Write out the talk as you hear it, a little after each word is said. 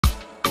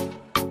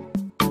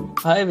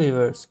Hi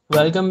viewers,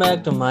 welcome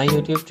back to my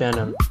YouTube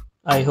channel.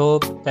 I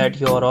hope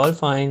that you are all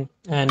fine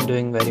and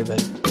doing very well.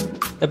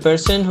 The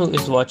person who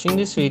is watching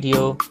this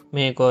video,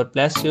 may God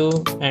bless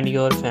you and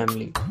your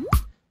family.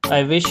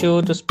 I wish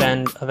you to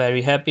spend a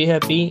very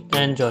happy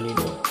and jolly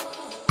day.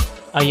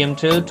 I am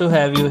thrilled to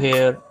have you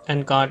here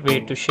and can't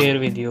wait to share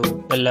with you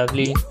the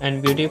lovely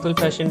and beautiful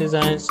fashion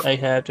designs I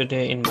have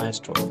today in my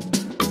store.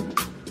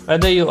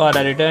 Whether you are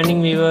a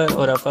returning viewer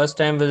or a first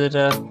time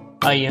visitor,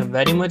 I am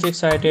very much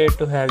excited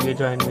to have you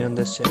join me on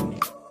this journey.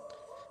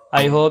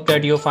 I hope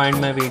that you find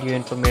my video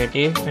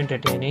informative,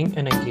 entertaining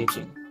and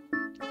engaging.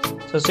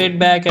 So sit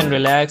back and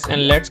relax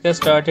and let's get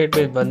started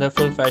with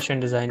wonderful fashion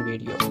design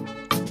video.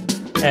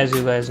 As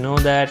you guys know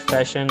that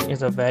fashion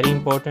is a very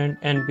important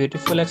and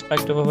beautiful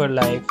aspect of our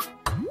life.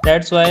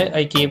 That's why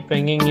I keep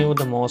bringing you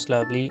the most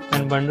lovely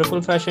and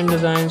wonderful fashion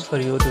designs for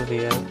you to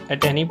wear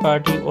at any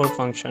party or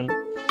function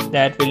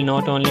that will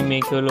not only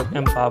make you look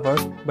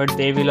empowered, but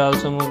they will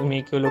also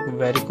make you look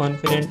very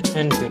confident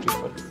and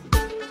beautiful.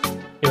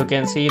 You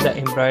can see the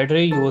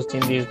embroidery used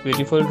in these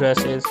beautiful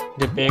dresses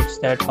depicts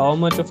that how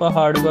much of a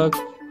hard work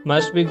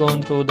must be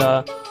gone through the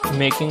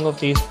making of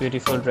these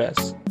beautiful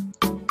dress.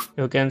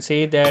 You can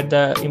see that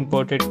the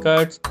imported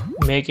cuts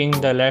making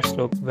the legs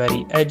look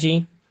very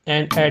edgy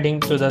and adding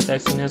to the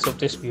sexiness of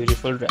this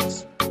beautiful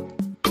dress.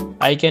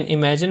 I can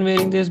imagine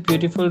wearing this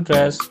beautiful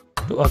dress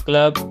to a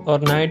club or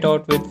night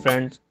out with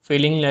friends,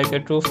 feeling like a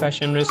true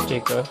fashion risk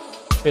taker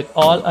with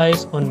all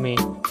eyes on me.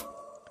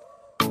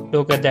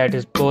 Look at that,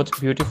 is both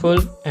beautiful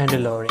and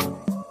alluring.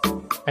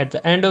 At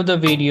the end of the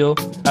video,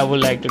 I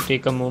would like to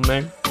take a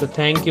moment to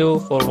thank you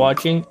for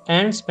watching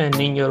and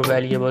spending your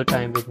valuable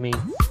time with me.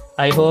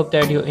 I hope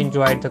that you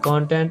enjoyed the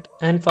content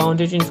and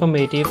found it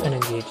informative and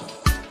engaging.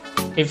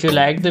 If you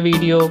liked the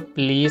video,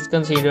 please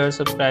consider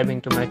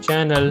subscribing to my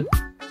channel.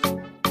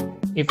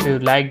 If you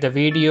like the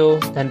video,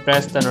 then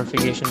press the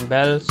notification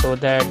bell so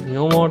that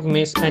you won't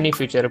miss any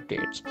future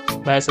updates.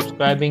 By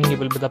subscribing, you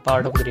will be the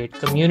part of a great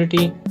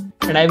community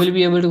and I will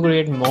be able to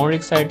create more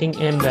exciting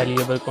and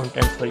valuable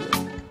content for you.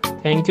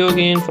 Thank you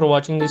again for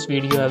watching this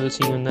video. I will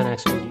see you in the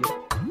next video.